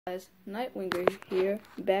Guys, Nightwinger here,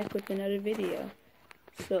 back with another video.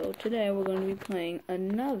 So today we're going to be playing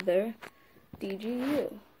another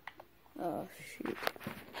DGU. Oh shoot,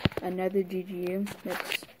 another DGU.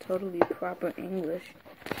 That's totally proper English.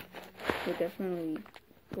 We're definitely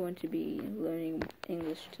going to be learning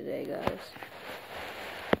English today, guys.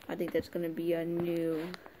 I think that's going to be a new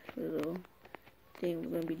little thing we're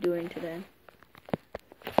going to be doing today.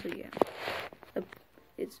 So yeah.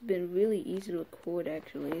 It's been really easy to record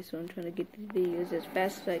actually, so I'm trying to get these videos as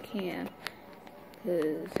fast as I can,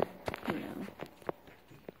 because, you know,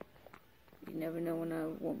 you never know when I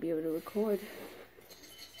won't be able to record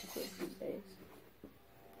these days.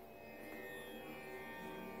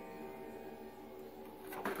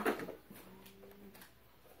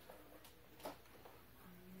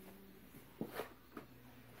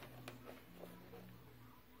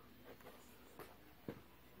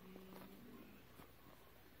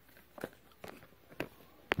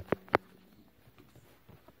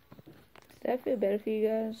 Does that feel better for you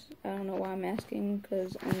guys? I don't know why I'm asking,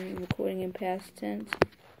 because I'm recording in past tense.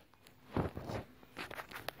 So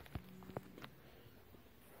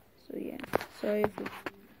yeah, sorry if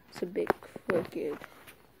it's a bit crooked.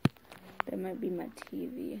 That might be my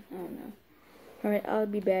TV, I don't know. Alright, I'll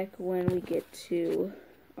be back when we get to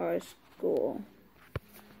our school.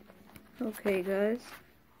 Okay guys,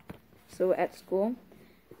 so we're at school.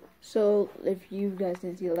 So, if you guys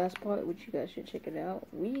didn't see the last part, which you guys should check it out,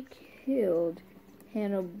 we killed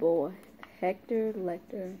Hannibal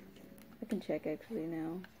Lecter. I can check actually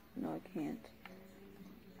now. No, I can't.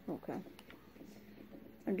 Okay.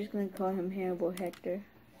 I'm just gonna call him Hannibal Hector.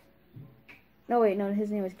 No, wait, no,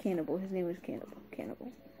 his name was Cannibal. His name was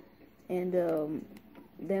Cannibal. And,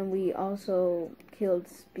 then we also killed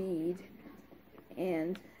Speed.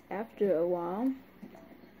 And after a while,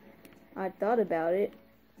 I thought about it.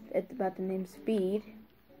 About the name Speed,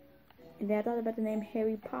 and then I thought about the name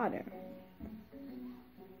Harry Potter.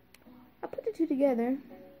 I put the two together,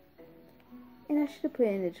 and I should have put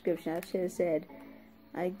it in the description. I should have said,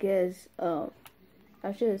 I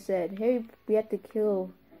should have said, we have to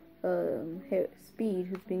kill Speed,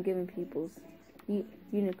 who's been giving people's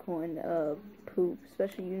unicorn poop,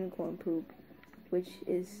 special unicorn poop, which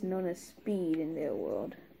is known as Speed in their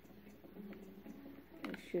world.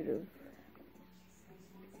 I should have.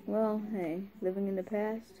 Well, hey, living in the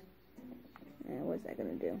past, what's that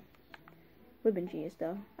gonna do? Would've been genius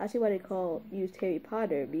though. I see why they used Harry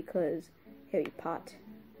Potter, because Harry Pot.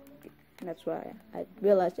 And that's why I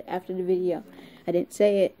realized it after the video. I didn't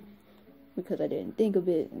say it because I didn't think of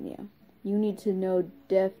it. And yeah, you need to know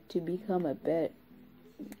death to become a bet.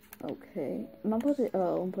 Okay, I'm supposed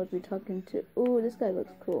to be talking to. Ooh, this guy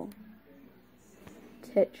looks cool.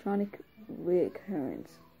 Tectonic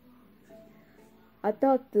reoccurrence. I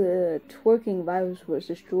thought the twerking virus was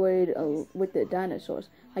destroyed with the dinosaurs.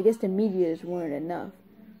 I guess the meteors weren't enough.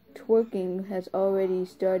 Twerking has already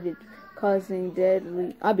started causing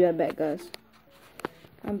deadly... I'll be right back, guys.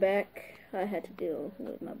 I'm back. I had to deal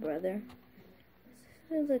with my brother.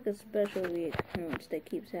 Sounds like a special reoccurrence that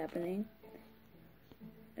keeps happening.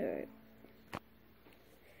 Alright.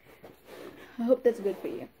 I hope that's good for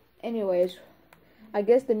you. Anyways, I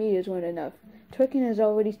guess the meteors weren't enough. Twerking has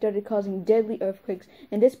already started causing deadly earthquakes,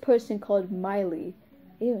 and this person called Miley,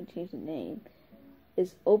 they haven't changed the name,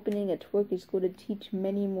 is opening a twerking school to teach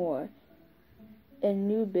many more.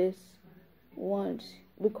 Anubis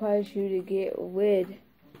requires you to get rid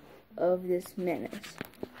of this menace.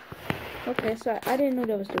 Okay, so I didn't know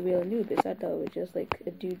that was the real Anubis. I thought it was just like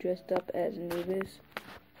a dude dressed up as Anubis.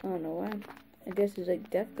 I don't know why. I guess it's like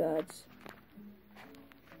death gods.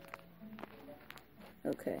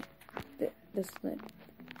 Okay. There.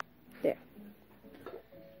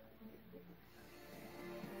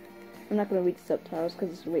 I'm not gonna read the subtitles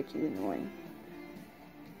because it's way too annoying.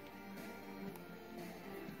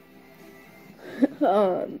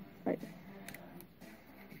 Right.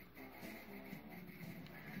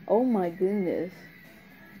 Oh my goodness.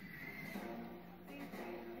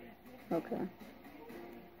 Okay.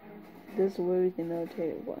 This worries the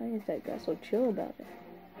military. Why is that guy so chill about it?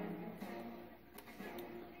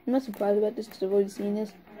 I'm not surprised about this because I've already seen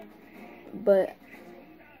this, but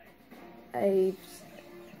it's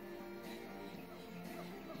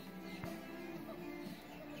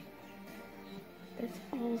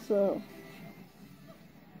also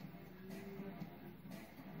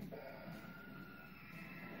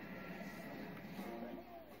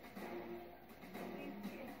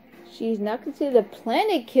she's not considered a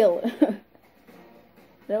planet killer. I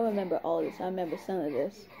don't remember all this. I remember some of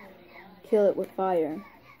this. Kill it with fire.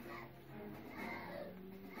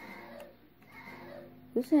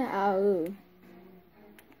 Who's an AU?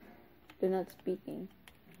 They're not speaking.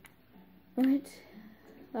 What?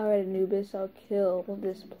 Alright, Anubis, I'll kill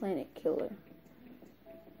this planet killer.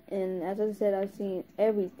 And as I said, I've seen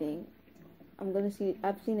everything.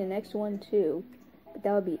 I've seen the next one too, but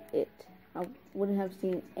that would be it. I wouldn't have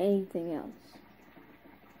seen anything else.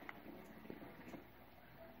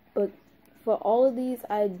 But for all of these,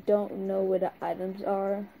 I don't know where the items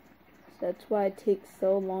are. So that's why it takes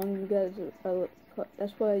so long. You guys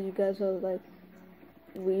that's why you guys are like,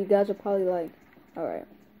 you guys are probably like, alright.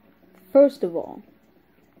 First of all,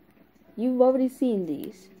 you've already seen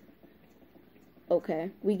these.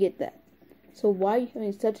 Okay, we get that. So why are you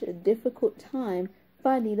having such a difficult time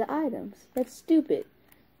finding the items? That's stupid.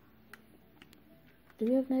 Do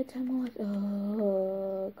we have nighttime lights?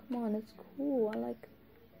 Oh, come on, it's cool. I like.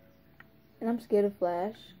 And I'm scared of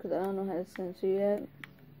Flash because I don't know how to censor yet.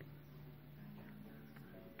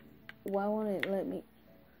 Why won't it let me?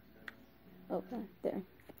 Okay, there.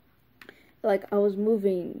 Like I was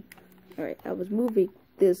moving. Alright, I was moving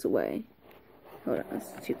this way. Hold on,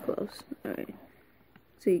 that's too close. Alright.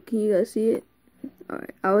 So can you guys see it?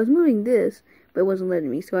 Alright, I was moving this, but it wasn't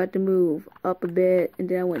letting me, so I had to move up a bit, and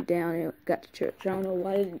then I went down and got to church. I don't know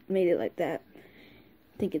why it made it like that.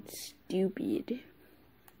 I think it's stupid.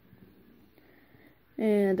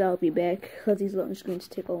 And I'll be back, because these loading screens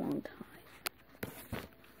take a long time.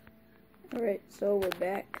 Alright, so we're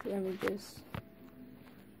back. Let me just...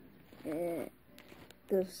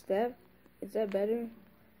 Does that... Is that better?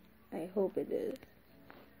 I hope it is.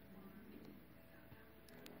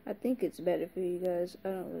 I think it's better for you guys. I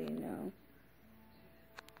don't really know.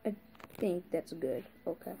 I think that's good.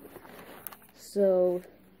 Okay. So,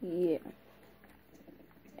 yeah.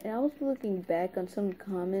 And I was looking back on some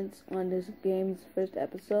comments on this game's first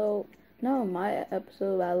episode. Not on my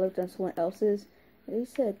episode, but I looked on someone else's. And they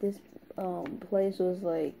said this place was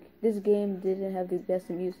like, this game didn't have the best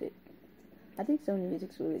music. I think some of the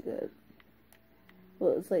music's really good.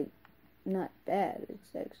 Well, it's like, not bad.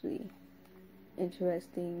 It's actually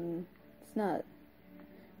interesting. It's not.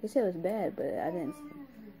 They said it was bad, but I didn't.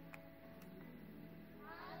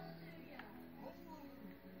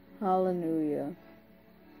 Hallelujah.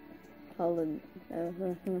 Hallelujah.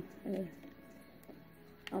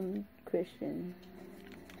 I'm Christian.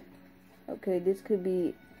 Okay, this could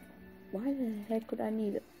be. Why the heck would I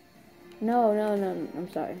need it? No.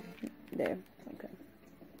 I'm sorry. There. Okay.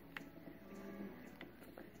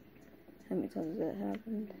 How many times has that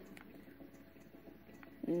happened?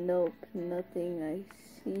 Nope, nothing I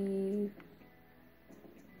see.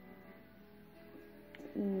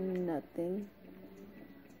 Nothing.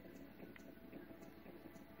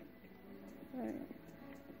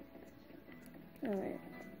 Alright.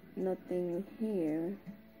 Nothing here.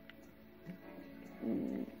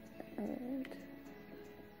 Alright.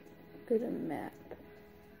 Go to map.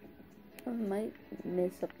 I might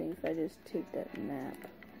miss something if I just take that map.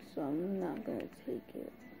 So I'm not gonna take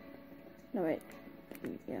it. Alright.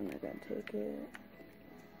 Yeah, I'm not gonna take it.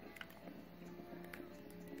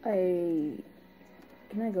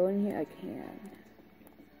 Can I go in here? I can.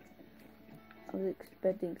 I was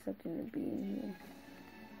expecting something to be in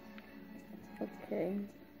here. Okay.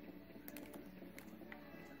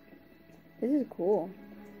 This is cool.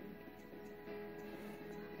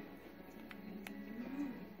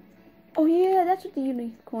 Oh yeah, that's what the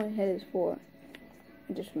unicorn head is for.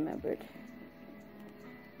 I just remembered.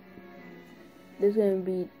 There's gonna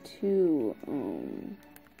be two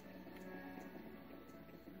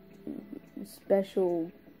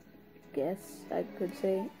special guests, I could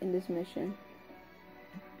say, in this mission.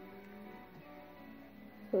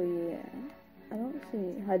 So yeah, I don't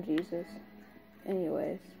see. Hi Jesus.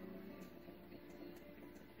 Anyways,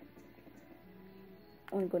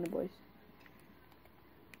 I wanna go in the boys.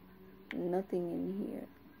 Nothing in here.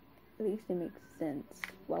 At least it makes sense.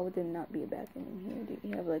 Why would there not be a bathroom in here? Do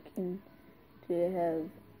you have like do they have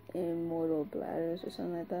immortal bladders or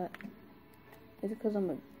something like that? Is it because I'm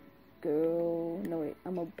a girl? No wait,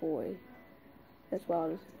 I'm a boy. That's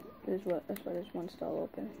why that's why there's one stall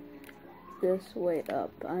open. This way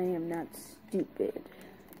up. I am not stupid.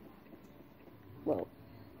 Well,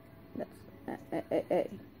 that's that's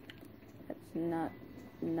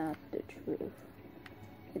not the truth.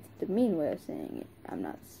 It's the mean way of saying it. I'm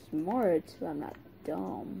not smart, I'm not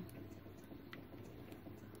dumb.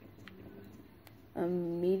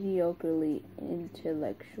 I'm mediocrely,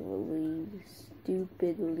 intellectually,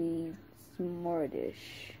 stupidly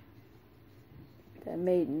smartish. That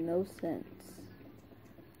made no sense.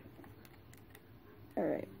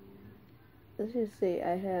 Alright. Let's just say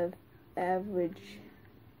I have average.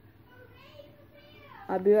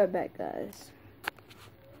 I'll be right back, guys.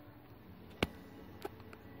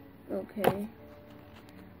 okay.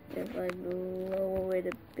 If I lower it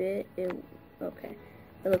a bit, okay.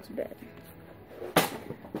 It looks better.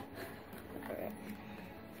 Alright.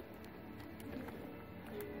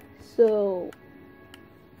 So,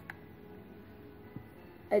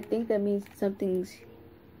 I think that means something's...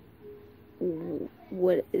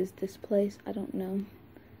 What is this place? I don't know.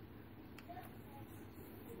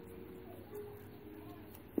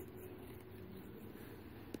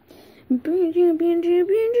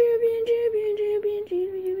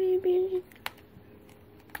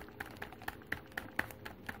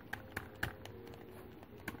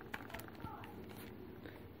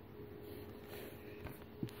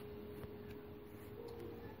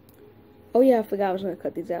 Oh yeah, I forgot I was gonna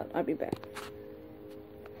cut these out. I'll be back.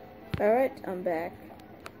 Alright, I'm back.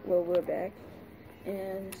 Well, we're back.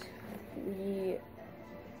 And we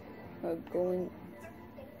are going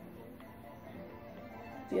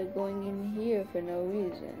in here for no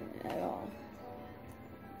reason at all.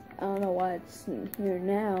 I don't know why it's in here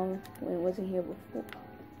now when it wasn't here before.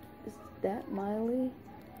 Is that Miley?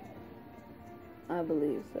 I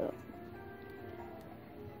believe so.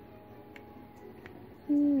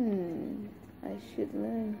 I should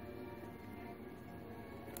learn.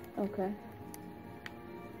 Okay.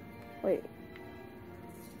 Wait.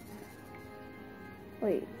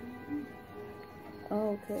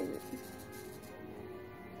 Oh, okay.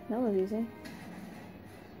 That was easy.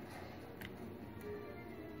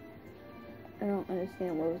 I don't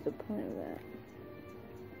understand what was the point of that.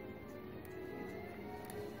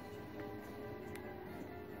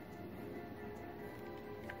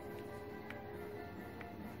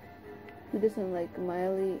 He doesn't like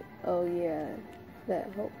Miley. Oh yeah, that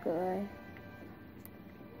Hulk guy.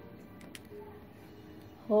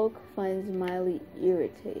 Hulk finds Miley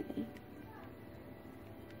irritating.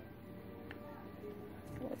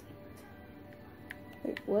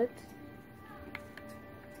 Wait, what?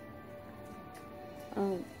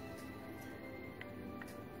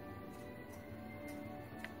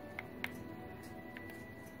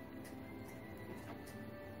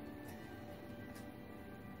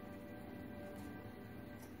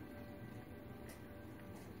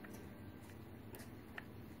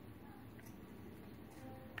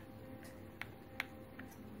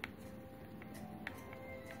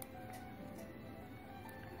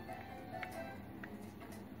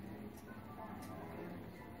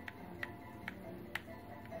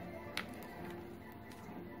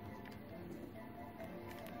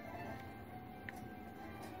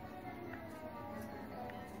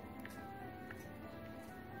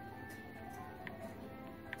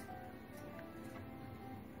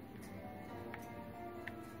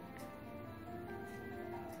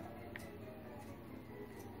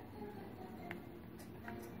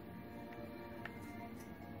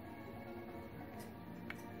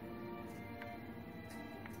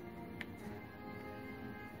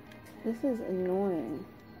 This is annoying.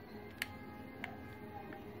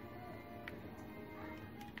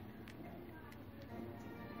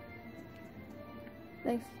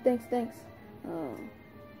 Thanks. Oh.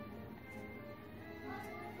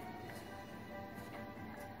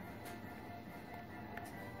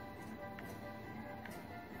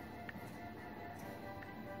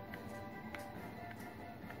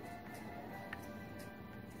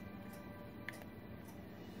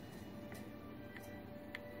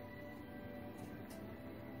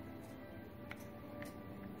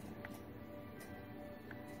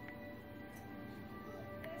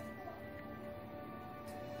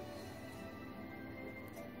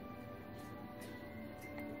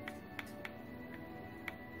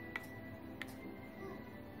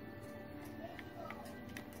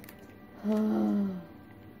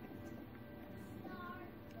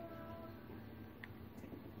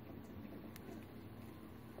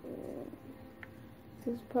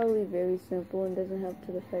 This is probably very simple and doesn't help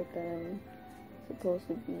to the fact that I'm supposed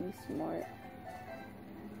to be smart.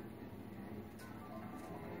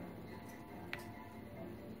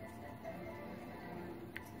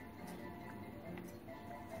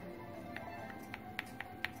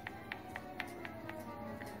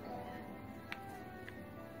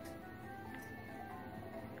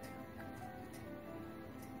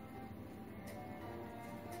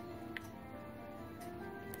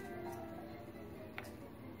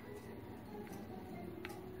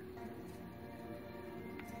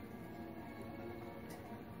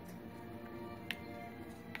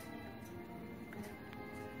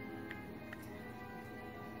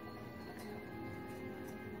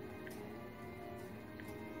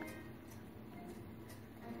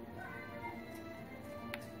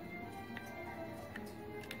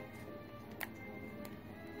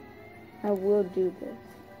 I will do this.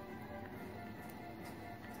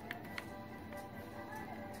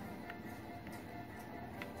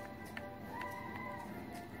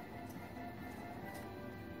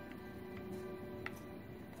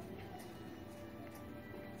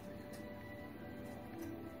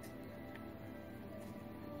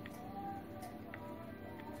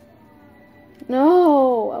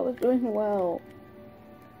 No, I was doing well.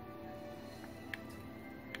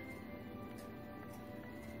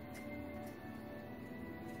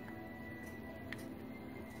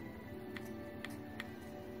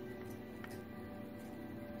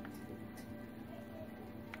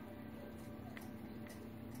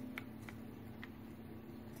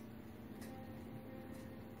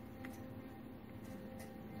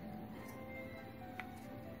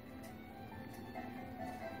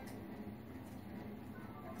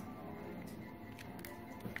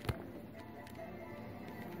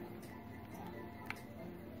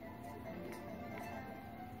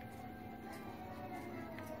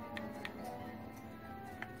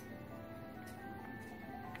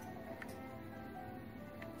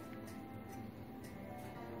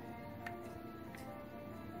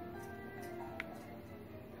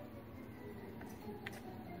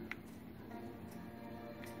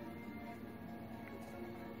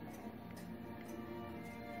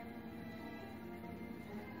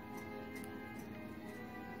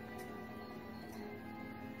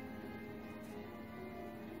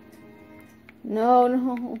 No,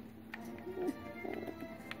 no.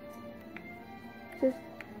 Just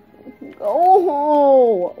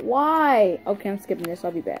go. Why? Okay, I'm skipping this.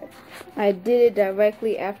 I'll be back. I did it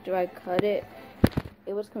directly after I cut it.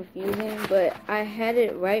 It was confusing, but I had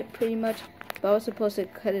it right pretty much. But I was supposed to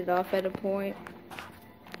cut it off at a point.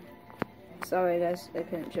 Sorry, guys. I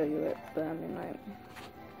couldn't show you it, but I mean, like,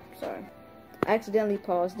 sorry. I accidentally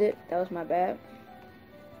paused it. That was my bad.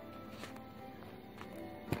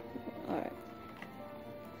 Alright.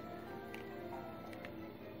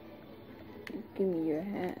 Give me your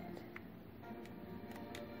hat.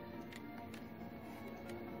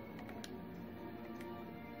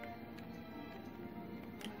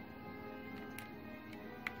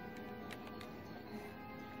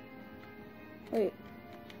 Wait.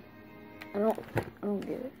 I don't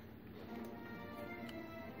get it.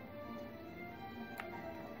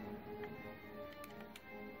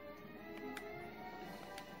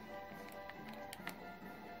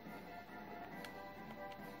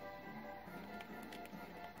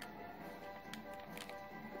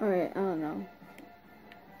 Alright, I don't know.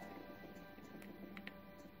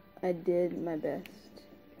 I did my best.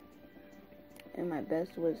 And my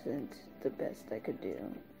best wasn't the best I could do,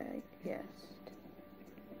 I guess.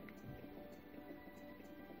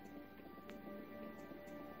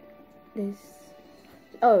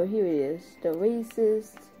 Oh, here it is. The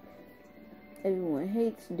racist, everyone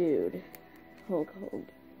hates dude. Hulk Hogan.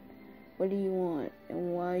 What do you want?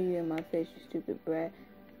 And why are you in my face, you stupid brat?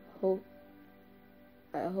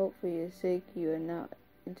 I hope for your sake you are not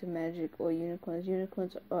into magic or unicorns.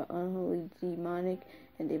 Unicorns are unholy, demonic,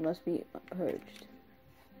 and they must be purged.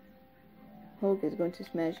 Hulk is going to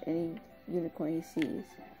smash any unicorn he sees.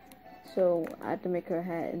 So I have to make her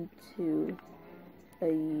hat into a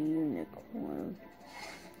unicorn.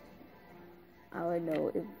 I would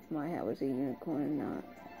know if my hat was a unicorn or not.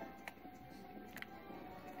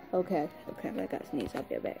 Okay, I got sneeze. I'll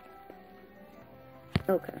be right back.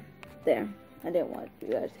 Okay, there. I didn't want you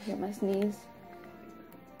guys to hear my sneeze.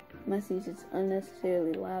 My sneeze is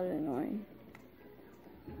unnecessarily loud and annoying.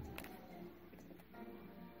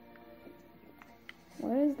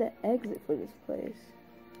 Where is the exit for this place?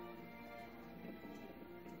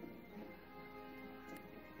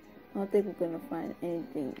 I don't think we're gonna find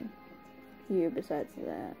anything here besides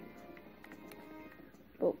that.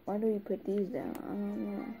 But why do you put these down? I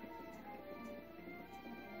don't know.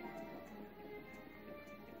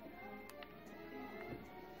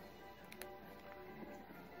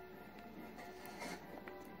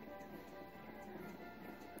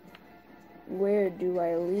 Where do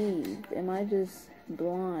I leave? Am I just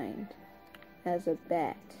blind as a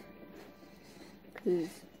bat? Because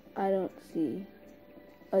I don't see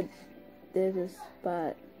there's a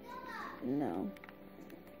spot. No.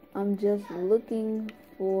 I'm just looking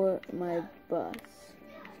for my bus.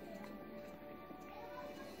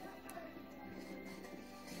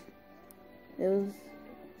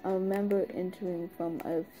 I remember entering from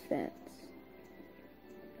a fence.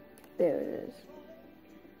 There it is.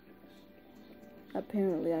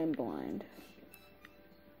 Apparently I'm blind.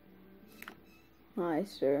 Hi,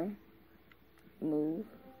 sir. Move.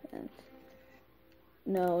 And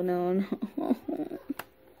no.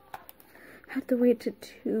 I have to wait to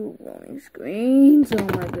 2 loading screens. Oh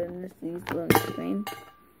my goodness, these loading screens.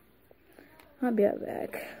 I'll be right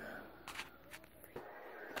back.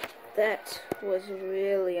 That was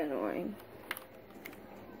really annoying.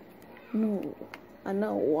 No, I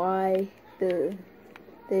know why they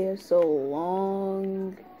are so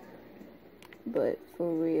long, but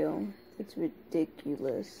for real, it's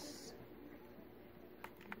ridiculous.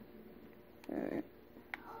 Alright.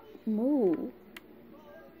 Move.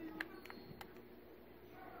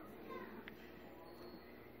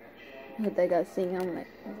 What they got sing, I'm like,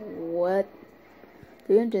 what?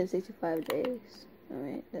 365 days.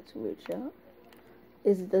 Alright, that's a weird shot.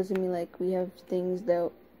 It doesn't mean like we have things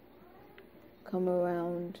that come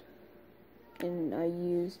around and are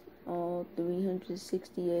used all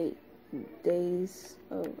 368 days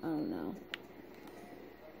of, I don't know.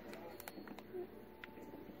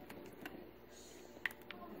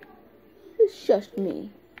 You shushed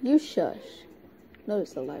me. You shush.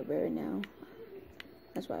 Notice the library now.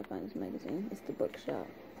 That's why I find this magazine. It's the bookshop.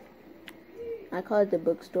 I called it the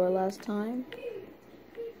bookstore last time.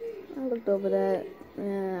 I looked over that,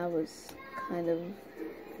 and I was kind of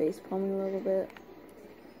face palming a little bit.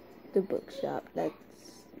 The bookshop, that's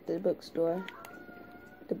the bookstore.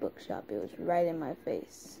 The bookshop, it was right in my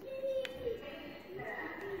face.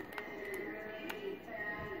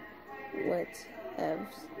 What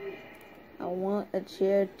else? I want a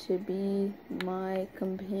chair to be my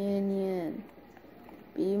companion.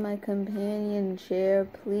 Be my companion, chair,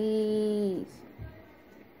 please.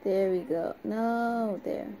 There we go. No,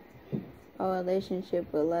 there. Our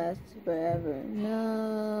relationship will last forever.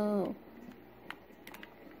 No.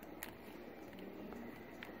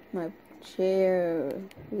 My chair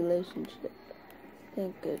relationship.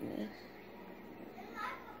 Thank goodness.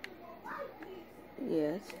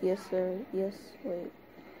 Yes, yes, sir. Yes,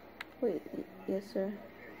 wait, yes, sir.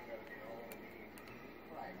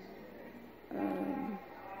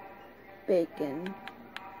 Bacon.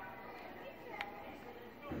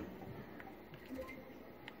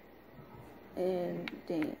 And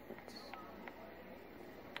dance.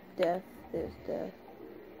 Death, there's death.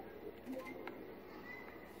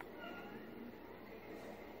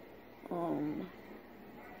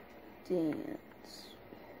 Dance.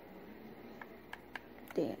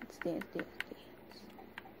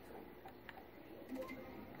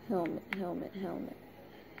 Helmet.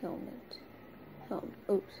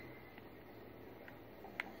 Oops.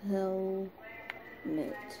 Helmet.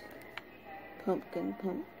 Pumpkin.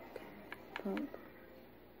 Pump.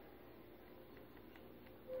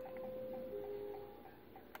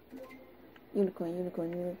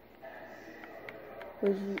 Unicorn.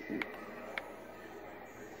 Where's you?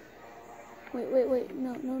 Wait.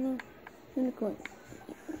 No. Unicorn.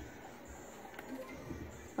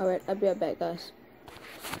 Alright, I'll be right back, guys.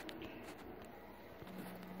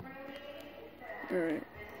 Alright.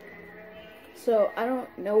 So, I don't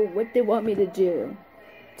know what they want me to do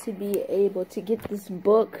to be able to get this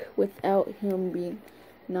book without him being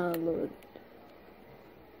not loaded.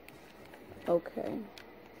 Okay.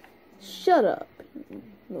 Shut up,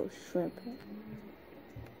 little shrimp.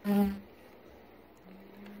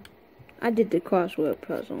 I did the crossword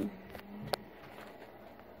puzzle.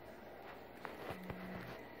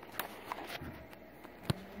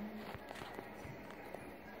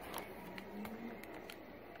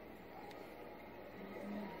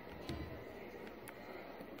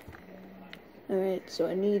 Alright, so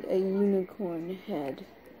I need a unicorn head.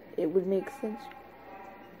 It would make sense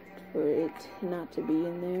for it not to be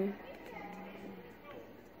in there.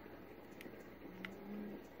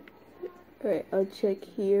 Alright, I'll check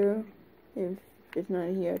here. If not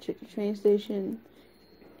here, I'll check the train station.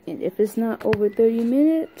 And if it's not over 30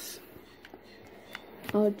 minutes,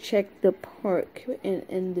 I'll check the park and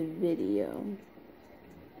end the video.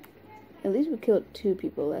 At least we killed 2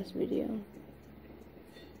 people last video.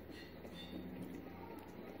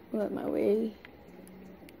 Well, my way.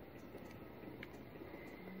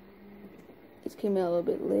 This came out a little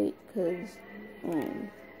bit late because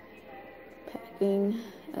packing,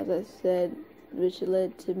 as I said, which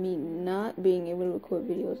led to me not being able to record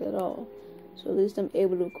videos at all. So at least I'm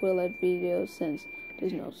able to record live videos since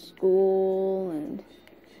there's no school and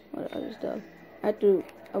all the other stuff. I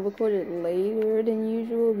recorded later than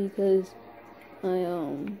usual because I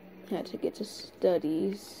had to get to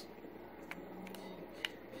studies.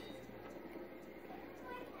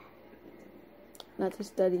 Not to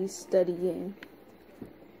studying.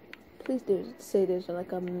 Please say there's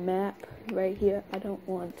like a map right here. I don't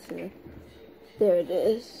want to. There it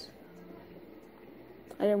is.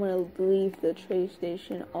 I didn't want to leave the train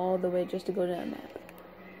station all the way just to go to that map.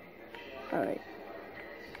 Alright.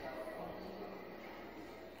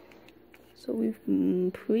 So we've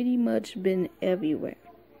pretty much been everywhere.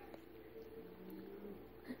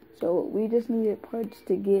 So we just needed parts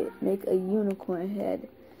to make a unicorn head.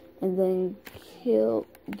 And then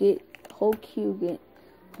get Hulk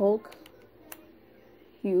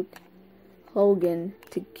Hogan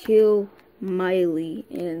to kill Miley,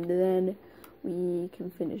 and then we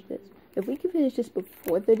can finish this. If we can finish this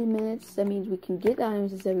before 30 minutes, that means we can get the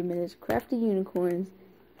items in 7 minutes, craft the unicorns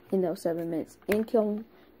in those 7 minutes, and kill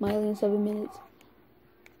Miley in 7 minutes.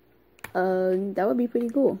 That would be pretty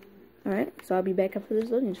cool. Alright, so I'll be back after this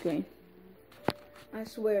loading screen. I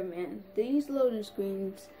swear, man, these loading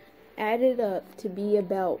screens added up to be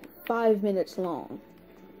about 5 minutes long.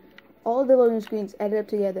 All the loading screens added up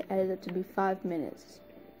together added up to be 5 minutes.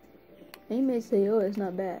 And you may say, oh, it's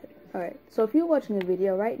not bad. Alright, so if you're watching a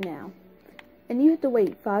video right now, and you have to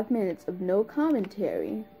wait 5 minutes of no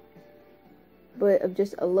commentary, but of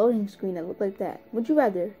just a loading screen that looked like that, would you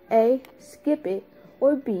rather A, skip it,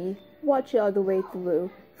 or B, watch it all the way through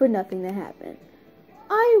for nothing to happen?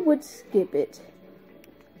 I would skip it.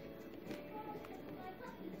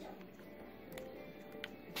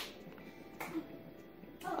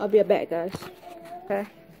 I'll be right back, guys. Okay.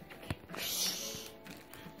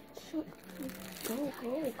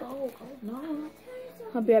 Go. No.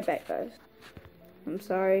 I'll be right back, guys. I'm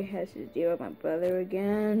sorry, I had to deal with my brother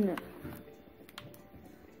again.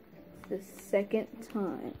 The second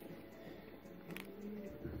time.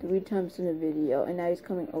 3 times in the video, and now he's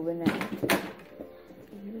coming over now.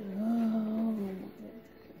 Oh.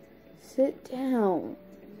 Sit down.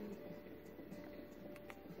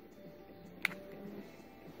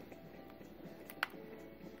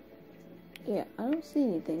 Yeah, I don't see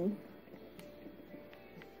anything.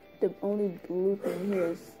 The only blue thing here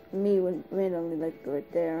is me randomly, like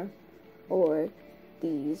right there, or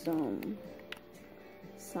these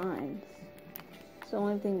signs. It's the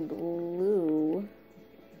only thing blue,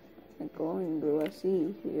 like glowing blue, I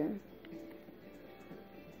see here.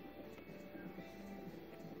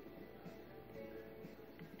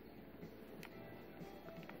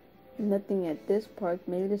 Nothing at this park.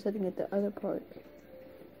 Maybe there's something at the other park.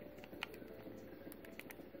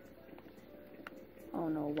 Oh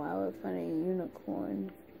no, why would I find a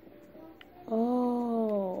unicorn?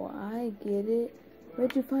 Oh, I get it.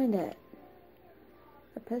 Where'd you find that?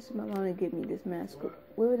 I pestered my mom to get me this mask.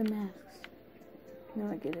 Where were the masks? Now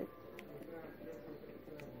I get it.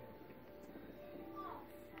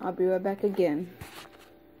 I'll be right back again.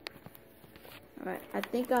 Alright, I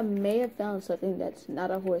think I may have found something that's not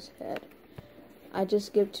a horse head. I just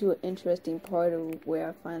skipped to an interesting part of where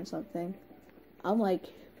I find something. I'm like,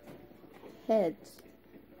 heads.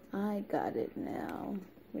 I got it now.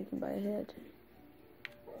 We can buy a head.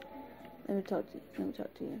 Let me talk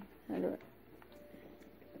to you. How do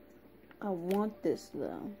I want this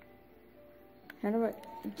though. How do I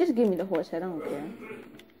just give me the horse head, I don't care.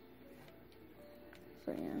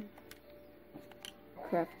 So yeah.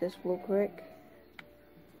 Craft this real quick.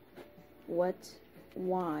 What?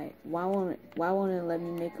 Why? Why won't it let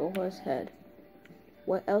me make a horse head?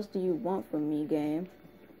 What else do you want from me, game?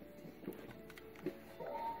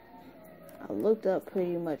 I looked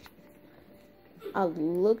pretty much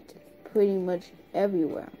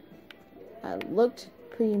everywhere. I looked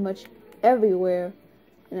pretty much everywhere,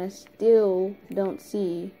 and I still don't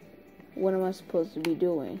see what am I supposed to be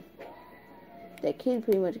doing. That kid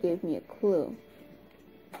pretty much gave me a clue,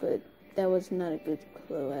 but that was not a good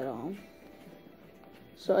clue at all.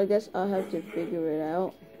 So I guess I'll have to figure it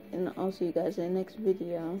out, and I'll see you guys in the next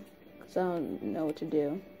video, because I don't know what to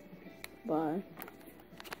do. Bye.